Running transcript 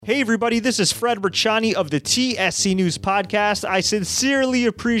Hey everybody, this is Fred Ricciani of the TSC News Podcast. I sincerely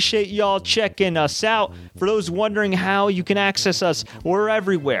appreciate y'all checking us out. For those wondering how you can access us, we're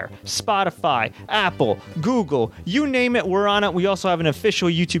everywhere. Spotify, Apple, Google, you name it, we're on it. We also have an official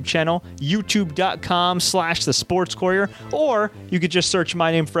YouTube channel, youtube.com/The Sports Courier, or you could just search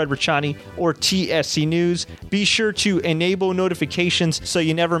my name, Fred Ricciani, or TSC News. Be sure to enable notifications so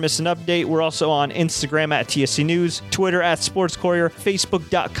you never miss an update. We're also on Instagram at TSC News, Twitter at Sports Courier,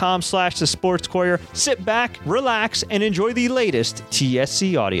 Facebook.com/The Sports Courier. Sit back, relax, and enjoy the latest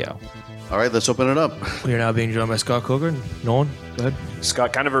TSC audio. All right, let's open it up. We are now being joined by Scott Coker. Nolan, go ahead.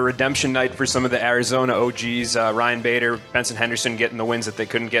 Scott, kind of a redemption night for some of the Arizona OGs. Ryan Bader, Benson Henderson getting the wins that they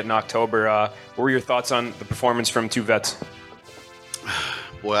couldn't get in October. What were your thoughts on the performance from two vets?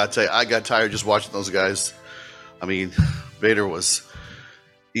 Boy, I tell you, I got tired just watching those guys. I mean, Bader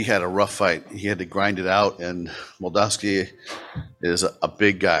he had a rough fight. He had to grind it out, and Moldavsky is a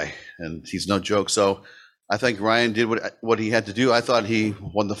big guy, and he's no joke. So I think Ryan did what he had to do. I thought he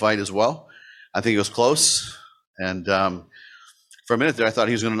won the fight as well. I think it was close, and for a minute there, I thought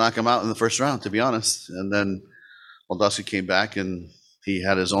he was going to knock him out in the first round, to be honest. And then Moldavsky came back, and he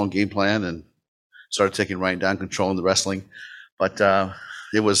had his own game plan and started taking Ryan down, controlling the wrestling. But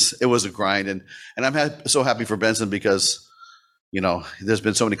it was a grind, and I'm so happy for Benson because, you know, there's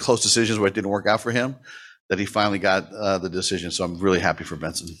been so many close decisions where it didn't work out for him that he finally got the decision. So I'm really happy for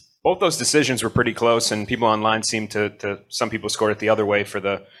Benson. Both those decisions were pretty close, and people online seem to some people scored it the other way for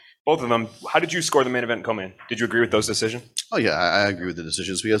both of them. How did you score the main event and co-main? Did you agree with those decisions? Oh yeah, I agree with the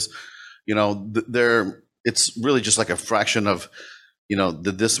decisions because, you know, it's really just like a fraction of, you know,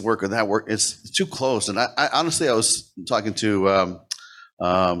 did this work or that work? It's too close. And I honestly, I was talking to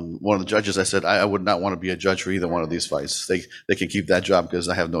one of the judges. I said I would not want to be a judge for either one of these fights. They can keep that job because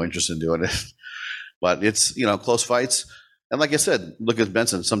I have no interest in doing it. But it's, you know, close fights. And like I said, look at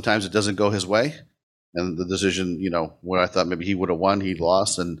Benson. Sometimes it doesn't go his way. And the decision, you know, where I thought maybe he would have won, he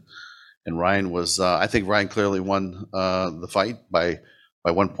lost. And Ryan was, I think Ryan clearly won the fight by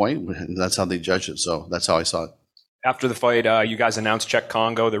 1 point. And that's how they judged it. So that's how I saw it. After the fight, you guys announced Czech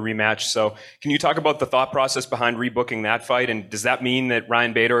Congo, the rematch. So can you talk about the thought process behind rebooking that fight? And does that mean that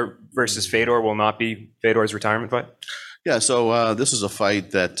Ryan Bader versus Fedor will not be Fedor's retirement fight? Yeah, so this is a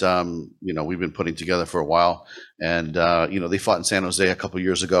fight that, you know, we've been putting together for a while. And, you know, they fought in San Jose a couple of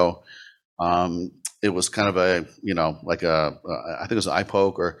years ago. It was kind of a, you know, like I think it was an eye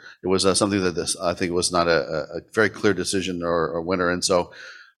poke, or it was something that I think it was not a very clear decision or winner. And so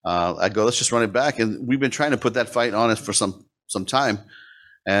I go, let's just run it back. And we've been trying to put that fight on it for some time.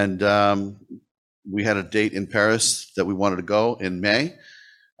 And we had a date in Paris that we wanted to go in May.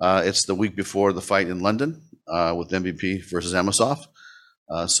 It's the week before the fight in London with MVP versus Amosov.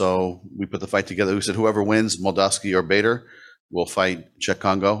 So we put the fight together. We said whoever wins, Moldavsky or Bader, will fight Czech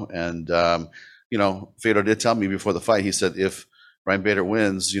Congo. And, you know, Fedor did tell me before the fight, he said, if Ryan Bader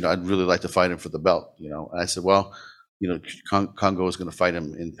wins, you know, I'd really like to fight him for the belt, you know. And I said, well, you know, Congo is going to fight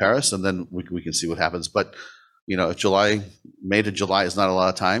him in Paris, and then we can see what happens. But, you know, May to July is not a lot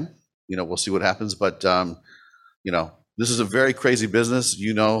of time. You know, we'll see what happens. But, you know, this is a very crazy business.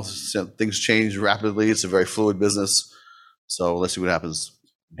 You know, things change rapidly. It's a very fluid business. So let's see what happens.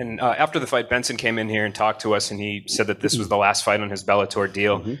 And after the fight, Benson came in here and talked to us, and he said that this was the last fight on his Bellator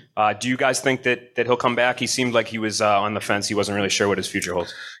deal. Mm-hmm. Do you guys think that he'll come back? He seemed like he was on the fence. He wasn't really sure what his future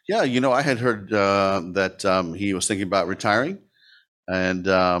holds. Yeah, you know, I had heard that he was thinking about retiring, and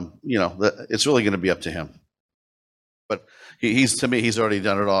you know, it's really going to be up to him. But to me, he's already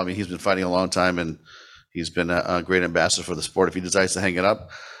done it all. I mean, he's been fighting a long time, and he's been a great ambassador for the sport. If he decides to hang it up,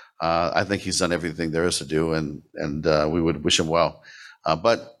 I think he's done everything there is to do, and we would wish him well.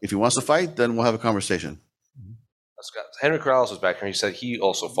 But if he wants to fight, then we'll have a conversation. Scott, Henry Corrales was back here. He said he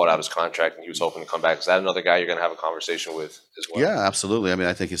also fought out his contract and he was hoping to come back. Is that another guy you're going to have a conversation with as well? Yeah, absolutely. I mean,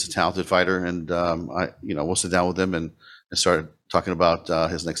 I think he's a talented fighter, and we'll sit down with him and start talking about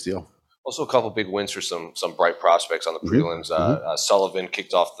his next deal. Also, a couple big wins for some bright prospects on the prelims. Sullivan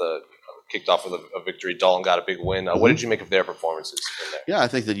kicked off with a victory. Dalton got a big win. What did you make of their performances in there? Yeah, I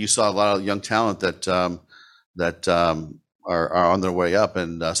think that you saw a lot of young talent that are on their way up,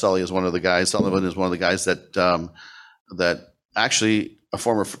 and Sullivan is one of the guys that actually a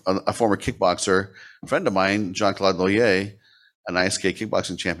former kickboxer, a friend of mine, Jean-Claude Loyer, an ISK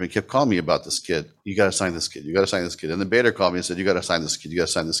kickboxing champion, kept calling me about this kid. You got to sign this kid. You got to sign this kid. And then Bader called me and said, you got to sign this kid. You got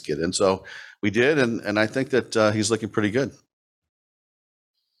to sign this kid. And so we did, and I think that he's looking pretty good.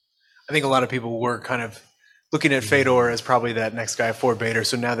 I think a lot of people were kind of looking at Fedor as probably that next guy for Bader.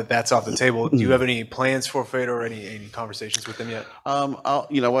 So now that that's off the table, do you have any plans for Fedor? Any conversations with him yet?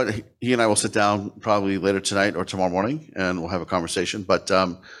 You know what? He and I will sit down probably later tonight or tomorrow morning, and we'll have a conversation. But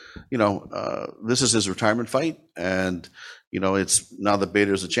this is his retirement fight, and it's now that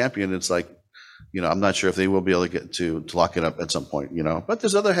Bader is a champion. It's like, I'm not sure if they will be able to get to lock it up at some point. But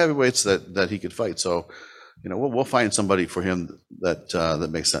there's other heavyweights that he could fight. So, we'll find somebody for him that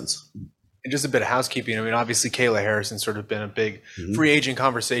makes sense. And just a bit of housekeeping. I mean, obviously, Kayla Harrison's sort of been a big free agent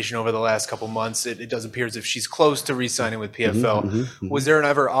conversation over the last couple months. It does appear as if she's close to re-signing with PFL. Was there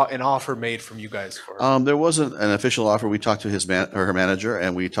ever an offer made from you guys for her? There wasn't an official offer. We talked to her manager,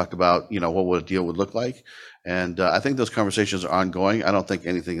 and we talked about what a deal would look like. And I think those conversations are ongoing. I don't think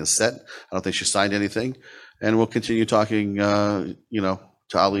anything is set. I don't think she signed anything. And we'll continue talking, to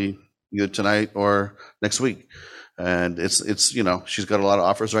Ali either tonight or next week. And it's she's got a lot of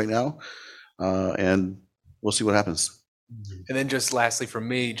offers right now. And we'll see what happens. And then just lastly from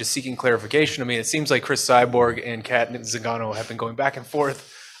me, just seeking clarification. I mean, it seems like Chris Cyborg and Kat Zingano have been going back and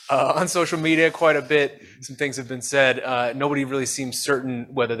forth on social media quite a bit. Some things have been said. Nobody really seems certain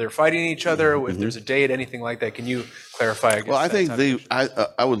whether they're fighting each other, if there's a date, anything like that. Can you clarify? Well, I think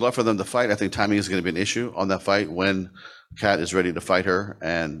I would love for them to fight. I think timing is going to be an issue on that fight when Kat is ready to fight her.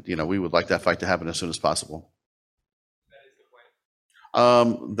 And, we would like that fight to happen as soon as possible.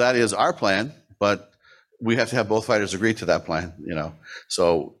 That is our plan, but we have to have both fighters agree to that plan,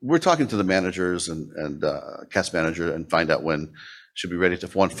 So we're talking to the managers and Kat's manager and find out when she'll be ready to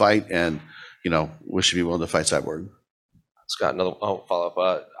one fight, and we should be willing to fight Cyborg. Scott, another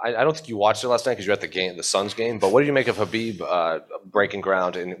follow-up. I don't think you watched it last night because you're at the Suns game. But what did you make of Habib breaking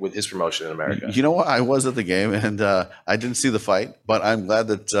ground with his promotion in America? You know what? I was at the game, and I didn't see the fight, but I'm glad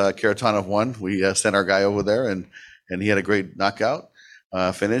that Karatanov won. We sent our guy over there, and he had a great knockout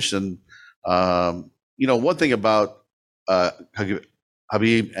finish. And one thing about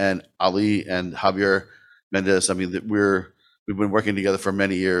Habib and Ali and Javier Mendez, I mean, we've been working together for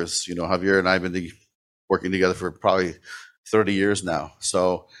many years. Javier and I have been working together for probably 30 years now.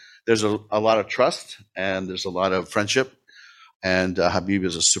 So there's a lot of trust and there's a lot of friendship. And Habib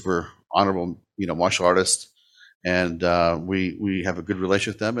is a super honorable, martial artist. And we have a good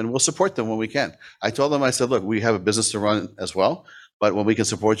relationship with them, and we'll support them when we can. I told them, I said, look, we have a business to run as well, but when we can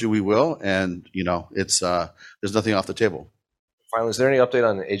support you, we will. And, it's there's nothing off the table. Finally, is there any update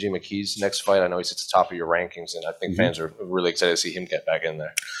on AJ McKee's next fight? I know he's at the top of your rankings, and I think fans are really excited to see him get back in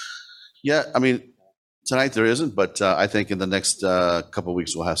there. Yeah, I mean, tonight there isn't, but I think in the next couple of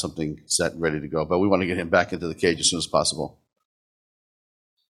weeks we'll have something set and ready to go. But we want to get him back into the cage as soon as possible.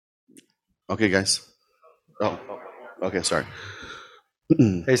 Okay, guys. Oh, okay, sorry.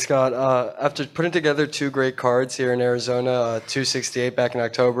 Hey, Scott. After putting together two great cards here in Arizona, 268 back in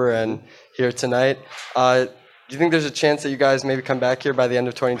October and here tonight, do you think there's a chance that you guys maybe come back here by the end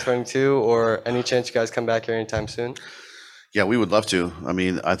of 2022, or any chance you guys come back here anytime soon? Yeah, we would love to. I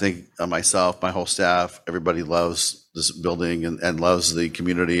mean, I think myself, my whole staff, everybody loves this building and loves the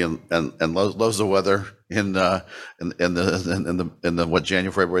community and loves the weather in the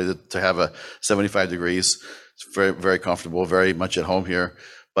January, February, to have a 75 degrees. It's very, very comfortable, very much at home here.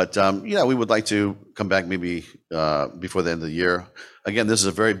 But we would like to come back maybe before the end of the year. Again, this is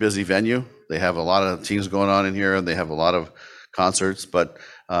a very busy venue. They have a lot of teams going on in here, and they have a lot of concerts. But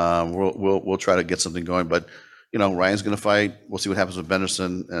we'll try to get something going. But Ryan's going to fight. We'll see what happens with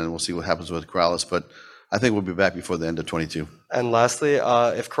Benderson, and we'll see what happens with Corrales. But I think we'll be back before the end of 22. And lastly,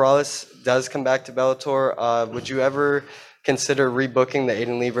 if Corrales does come back to Bellator, would you ever consider rebooking the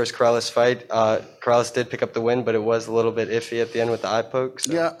Aiden Lee versus Corrales fight? Corrales did pick up the win, but it was a little bit iffy at the end with the eye poke.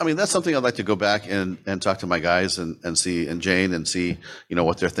 So. Yeah, I mean, that's something I'd like to go back and talk to my guys and see, and Jane, and see,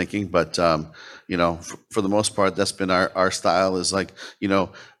 what they're thinking. But, for the most part, that's been our style, is like,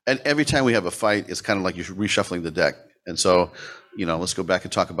 and every time we have a fight, it's kind of like you're reshuffling the deck. And so, let's go back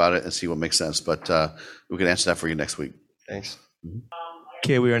and talk about it and see what makes sense. But we can answer that for you next week. Thanks.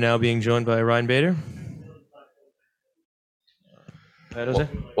 Okay, we are now being joined by Ryan Bader.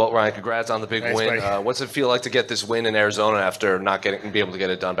 Well, Ryan, congrats on the big win. What's it feel like to get this win in Arizona after not be able to get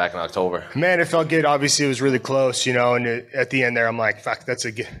it done back in October? Man, it felt good. Obviously, it was really close, and at the end there, I'm like, fuck, that's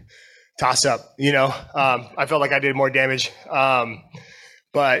a toss-up, I felt like I did more damage,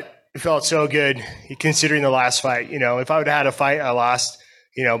 but it felt so good considering the last fight. If I would have had a fight, I lost,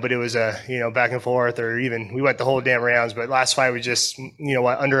 but it was a, back and forth, or even we went the whole damn rounds, but last fight was just,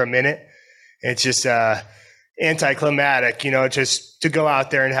 under a minute. It's just anticlimactic, just to go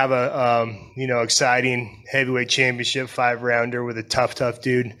out there and have a, exciting heavyweight championship 5-rounder with a tough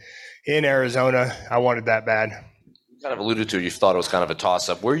dude in Arizona. I wanted that bad. kind of alluded to, you thought it was kind of a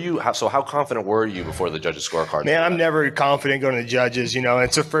toss-up. How confident were you before the judges' scorecard? Man, I'm never confident going to the judges.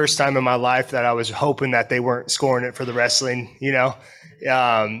 It's the first time in my life that I was hoping that they weren't scoring it for the wrestling. I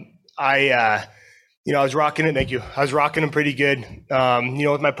was rocking it. Thank you. I was rocking them pretty good.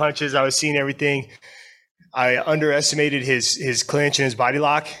 With my punches, I was seeing everything. I underestimated his clinch and his body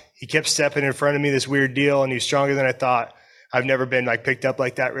lock. He kept stepping in front of me, this weird deal, and he was stronger than I thought. I've never been picked up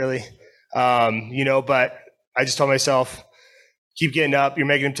like that, really. But I just told myself, keep getting up, you're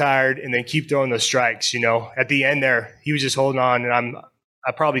making him tired, and then keep throwing those strikes. At the end there, he was just holding on, and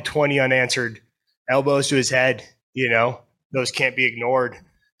I probably 20 unanswered elbows to his head. Those can't be ignored.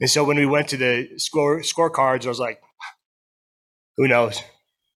 And so when we went to the scorecards, I was like, who knows?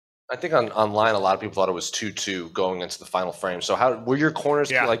 I think online, a lot of people thought it was 2-2 going into the final frame. So how were your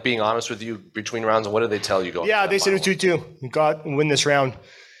corners being honest with you between rounds, and what did they tell you going? Yeah, they said it was 2-2. You got to win this round,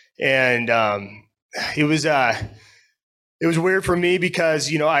 and it was weird for me because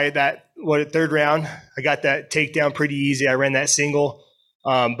third round I got that takedown pretty easy. I ran that single,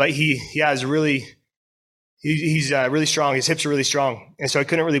 but he's really strong. His hips are really strong, and so I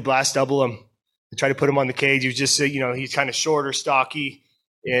couldn't really blast double him. I tried to put him on the cage. He was just he's kind of shorter, stocky.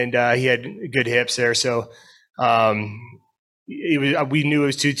 And he had good hips there. So we knew it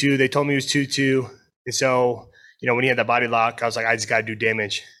was 2-2. They told me it was 2-2. And so, when he had that body lock, I was like, I just got to do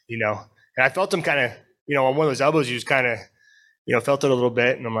damage, And I felt him kind of, on one of those elbows, he was kind of, felt it a little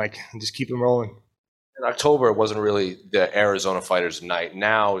bit. And I'm like, just keep him rolling. In October, it wasn't really the Arizona fighters' night.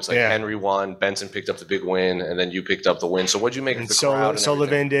 Now it's Henry won, Benson picked up the big win, and then you picked up the win. So what'd you make of the crowd?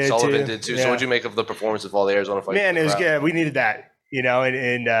 Sullivan did too. Yeah. So what'd you make of the performance of all the Arizona fighters? Man, it was good. We needed that.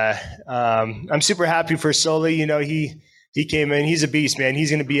 I'm super happy for Sully. He came in. He's a beast, man. He's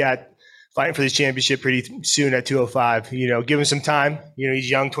going to be fighting for this championship pretty soon at 205. Give him some time. He's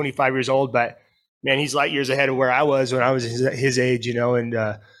young, 25 years old, but man, he's light years ahead of where I was when I was his age. And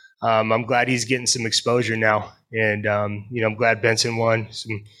I'm glad he's getting some exposure now. And I'm glad Benson won.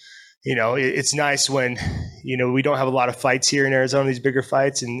 It's nice when we don't have a lot of fights here in Arizona. These bigger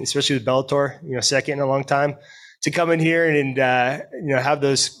fights, and especially with Bellator, second in a long time. To come in here and have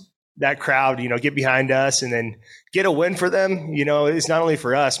that crowd, get behind us and then get a win for them. It's not only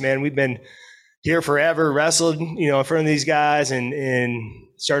for us, man. We've been here forever, wrestled, in front of these guys and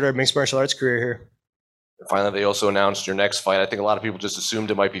started our mixed martial arts career here. Finally, they also announced your next fight. I think a lot of people just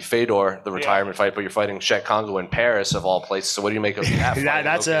assumed it might be Fedor, the retirement fight, but you're fighting Cheick Kongo in Paris, of all places. So what do you make of that fight?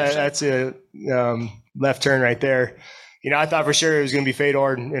 That's a left turn right there. I thought for sure it was going to be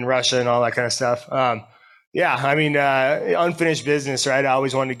Fedor in Russia and all that kind of stuff. Unfinished business, right? I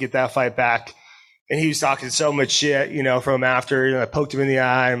always wanted to get that fight back. And he was talking so much shit, from after. I poked him in the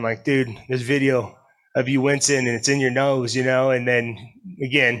eye. I'm like, dude, there's video of you wincing and it's in your nose, And then,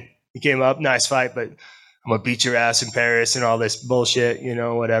 again, he came up, nice fight, but I'm going to beat your ass in Paris and all this bullshit,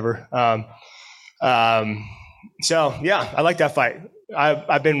 whatever. So, yeah, I like that fight.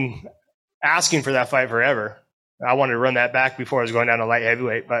 I've been asking for that fight forever. I wanted to run that back before I was going down to light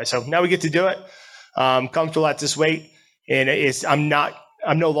heavyweight. But so now we get to do it. Comfortable at this weight, and I'm no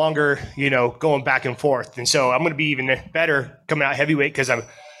longer, going back and forth. And so I'm going to be even better coming out heavyweight because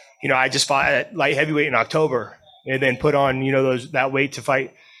I just fought at light heavyweight in October and then put on, that weight to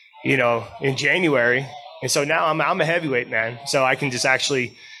fight, in January. And so now I'm a heavyweight, man. So I can just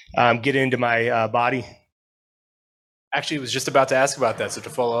actually get into my body. Actually, was just about to ask about that. So to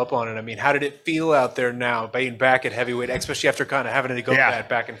follow up on it, how did it feel out there now, being back at heavyweight, especially after kind of having to go that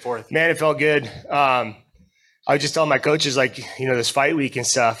back and forth? Man, it felt good. I was just telling my coaches, this fight week and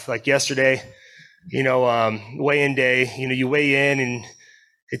stuff. Like yesterday, weigh-in day. You weigh in, and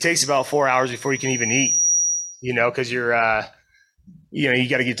it takes about 4 hours before you can even eat. Because you're, you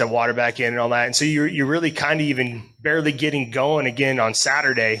got to get the water back in and all that. And so you're really kind of even barely getting going again on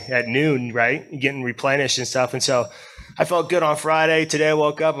Saturday at noon, right? Getting replenished and stuff. And so I felt good on Friday. Today I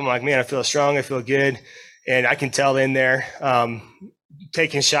woke up. I'm like, man, I feel strong. I feel good. And I can tell in there,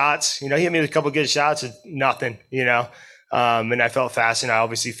 taking shots, he hit me with a couple of good shots and nothing, and I felt fast, and I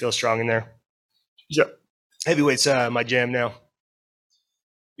obviously feel strong in there. So heavyweight's my jam now.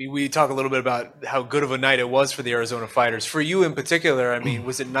 We talk a little bit about how good of a night it was for the Arizona fighters. For you in particular,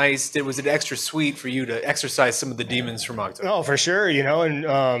 was it nice? Was it extra sweet for you to exercise some of the demons from October? Oh, for sure,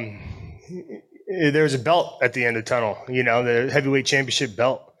 and there was a belt at the end of the tunnel, the heavyweight championship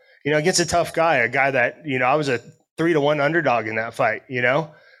belt, against a tough guy, a guy that, I was a 3-1 underdog in that fight,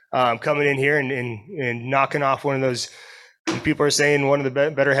 coming in here and knocking off one of those, people are saying one of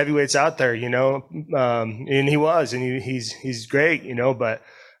the better heavyweights out there, and he was, and he's great, but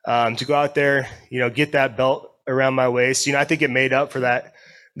to go out there, get that belt around my waist, I think it made up for that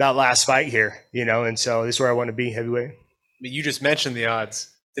that last fight here, and so this is where I want to be, heavyweight. You just mentioned the odds.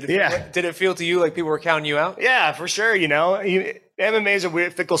 Did it feel to you like people were counting you out? Yeah, for sure. MMA is a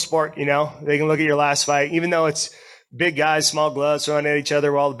weird, fickle sport. They can look at your last fight, even though it's big guys, small gloves throwing at each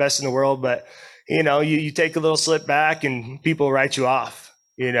other. We're all the best in the world, but you take a little slip back and people write you off.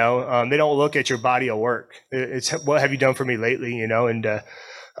 They don't look at your body of work. It's what have you done for me lately? And I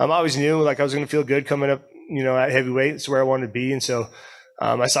always knew like I was going to feel good coming up. At heavyweight, it's where I wanted to be, and so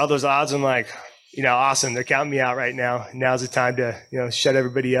I saw those odds. I'm like, awesome. They're counting me out right now. Now's the time to shut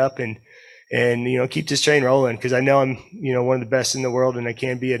everybody up and keep this train rolling because I know I'm one of the best in the world and I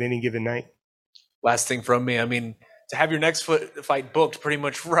can be at any given night. Last thing from me, I mean, to have your next fight booked pretty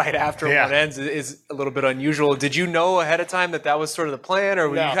much right after one ends is a little bit unusual. Did you know ahead of time that was sort of the plan, or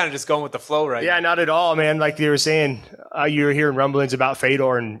were you kind of just going with the flow right now? Not at all, man. Like you were saying, you were hearing rumblings about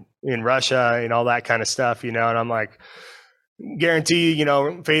Fedor in Russia and all that kind of stuff, and I'm like, guarantee,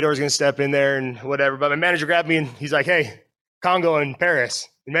 Fedor's going to step in there and whatever. But my manager grabbed me and he's like, hey, Congo in Paris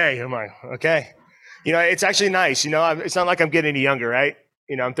in May. I'm like, okay. It's actually nice. It's not like I'm getting any younger, right?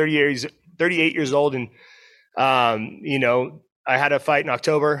 I'm 38 years old and, I had a fight in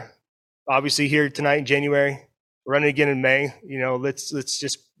October, obviously here tonight in January, running again in May, let's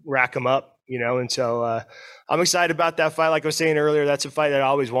just rack them up, and so I'm excited about that fight. Like I was saying earlier, that's a fight that I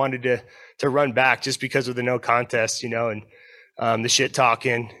always wanted to run back just because of the no contest, and the shit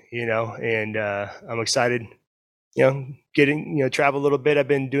talking, and I'm excited, getting, travel a little bit. I've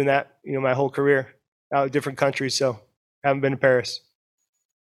been doing that, my whole career out of different countries. So haven't been to Paris.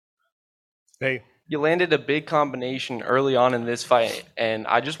 Hey. You landed a big combination early on in this fight, and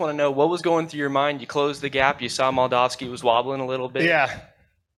I just want to know what was going through your mind. You closed the gap. You saw Moldavsky was wobbling a little bit. Yeah.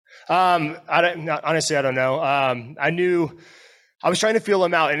 Honestly, I don't know. I knew I was trying to feel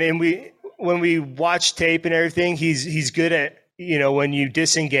him out, and when we watch tape and everything, he's good at when you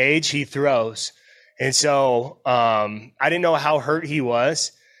disengage, he throws, and so I didn't know how hurt he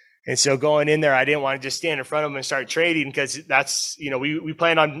was. And so going in there, I didn't want to just stand in front of him and start trading because that's, we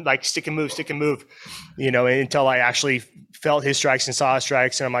planned on like stick and move, until I actually felt his strikes and saw his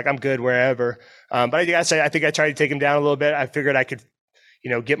strikes. And I'm like, I'm good wherever. But I think I tried to take him down a little bit. I figured I could,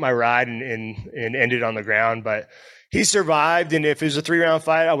 get my ride and end it on the ground. But he survived. And if it was a 3-round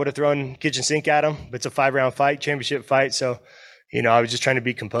fight, I would have thrown kitchen sink at him. But it's a 5-round fight, championship fight. So, I was just trying to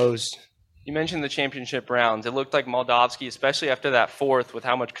be composed. You mentioned the championship rounds. It looked like Moldavsky, especially after that fourth, with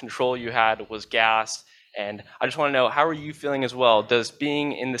how much control you had, was gassed. And I just want to know, how are you feeling as well? Does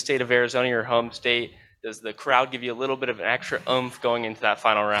being in the state of Arizona, your home state, does the crowd give you a little bit of an extra oomph going into that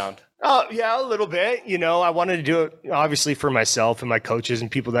final round? Oh, yeah, a little bit. I wanted to do it, obviously, for myself and my coaches and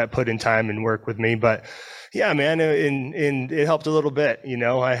people that put in time and work with me. But, yeah, man, and it helped a little bit.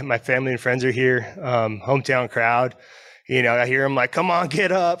 My family and friends are here, hometown crowd. I hear him like, come on,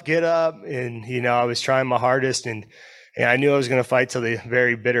 get up. And, I was trying my hardest and I knew I was going to fight till the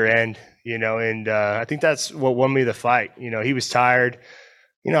very bitter end, and I think that's what won me the fight. He was tired.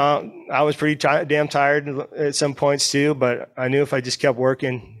 I was pretty damn tired at some points too, but I knew if I just kept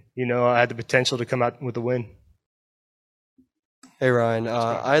working, I had the potential to come out with a win. Hey, Ryan.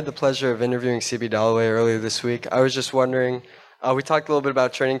 I had the pleasure of interviewing CB Dollaway earlier this week. I was just wondering, we talked a little bit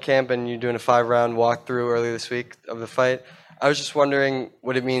about training camp and you doing a 5-round walkthrough earlier this week of the fight. I was just wondering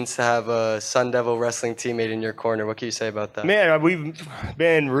what it means to have a Sun Devil wrestling teammate in your corner. What can you say about that? Man, we've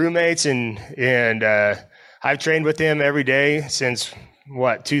been roommates and I've trained with him every day since,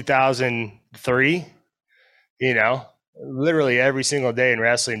 2003? Literally every single day in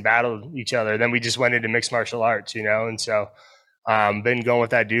wrestling, battled each other. Then we just went into mixed martial arts, and so been going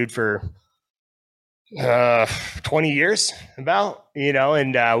with that dude for 20 years about,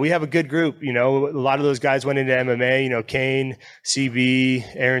 and we have a good group. A lot of those guys went into MMA, Kane, CB,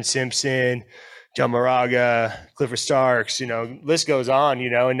 Aaron Simpson, John Moraga, Clifford Starks, list goes on,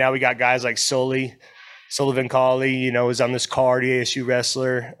 and now we got guys like Sullivan Cauley, is on this card, ASU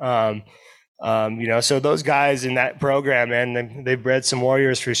wrestler. So those guys in that program, man, they've bred some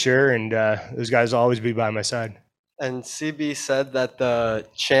warriors for sure. And those guys will always be by my side. And CB said that the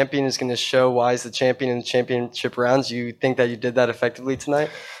champion is going to show why he's the champion in the championship rounds. You think that you did that effectively tonight?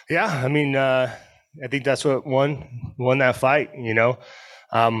 Yeah, I mean, I think that's what won that fight.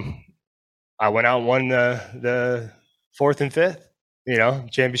 I went out and won the 4th and 5th,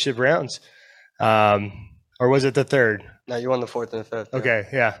 championship rounds, or was it the 3rd? No, you won the 4th and the 5th. Okay,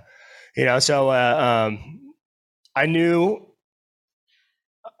 yeah, so I knew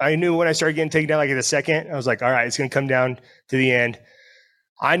when I started getting taken down, like in the second, I was like, all right, it's going to come down to the end.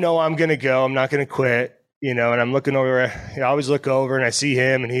 I know I'm going to go. I'm not going to quit, and I'm looking over. I always look over and I see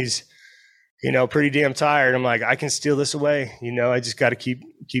him and he's, pretty damn tired. I'm like, I can steal this away. I just got to keep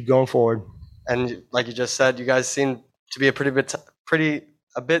keep going forward. And like you just said, you guys seem to be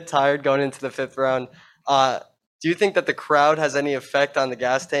a bit tired going into the 5th round. Do you think that the crowd has any effect on the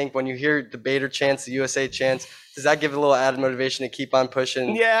gas tank? When you hear the Bader chants, the USA chants, does that give a little added motivation to keep on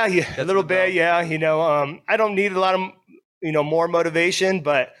pushing? Yeah, a little bit. Yeah, I don't need a lot of more motivation,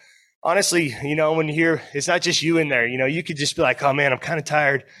 but honestly, when you hear it's not just you in there, you could just be like, oh man, I'm kind of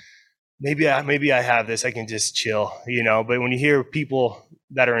tired. Maybe I have this. I can just chill, But when you hear people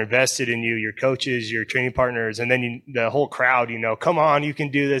that are invested in you, your coaches, your training partners, and then the whole crowd, come on, you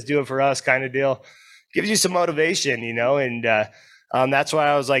can do this, do it for us, kind of deal, gives you some motivation, and that's why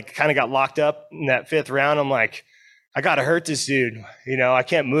I was like, kind of got locked up in that 5th round. I'm like, I got to hurt this dude. I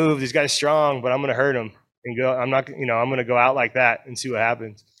can't move. This guy's strong, but I'm going to hurt him and go. I'm not, I'm going to go out like that and see what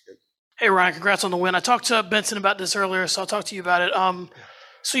happens. Hey, Ryan, congrats on the win. I talked to Benson about this earlier, so I'll talk to you about it.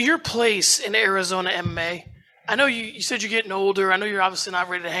 So your place in Arizona MMA, I know you said you're getting older. I know you're obviously not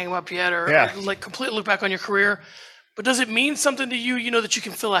ready to hang them up yet or like completely look back on your career. But does it mean something to you, that you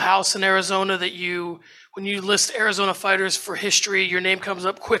can fill a house in Arizona, that when you list Arizona fighters for history, your name comes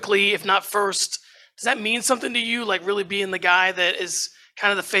up quickly, if not first? Does that mean something to you, like really being the guy that is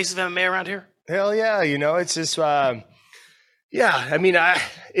kind of the face of MMA around here? Hell yeah. It's just,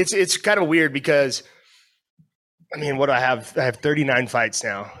 it's kind of weird because, what do I have? I have 39 fights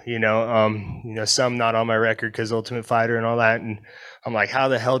now, some not on my record because Ultimate Fighter and all that. And I'm like, how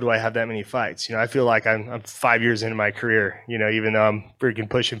the hell do I have that many fights? I feel like I'm 5 years into my career, even though I'm freaking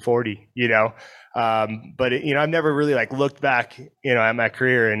pushing 40, but I've never really like looked back, at my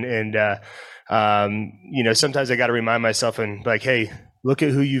career and sometimes I got to remind myself and like, hey, look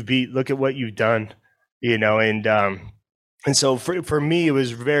at who you've beat, look at what you've done, and so for me, it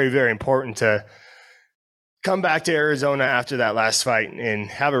was very, very important to come back to Arizona after that last fight and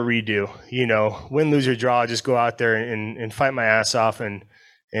have a redo, win, lose or draw, just go out there and fight my ass off and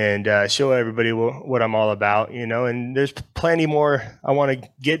show everybody what I'm all about, and there's plenty more I want to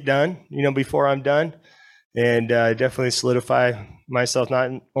get done, before I'm done and definitely solidify myself,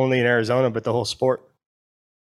 not only in Arizona, but the whole sport.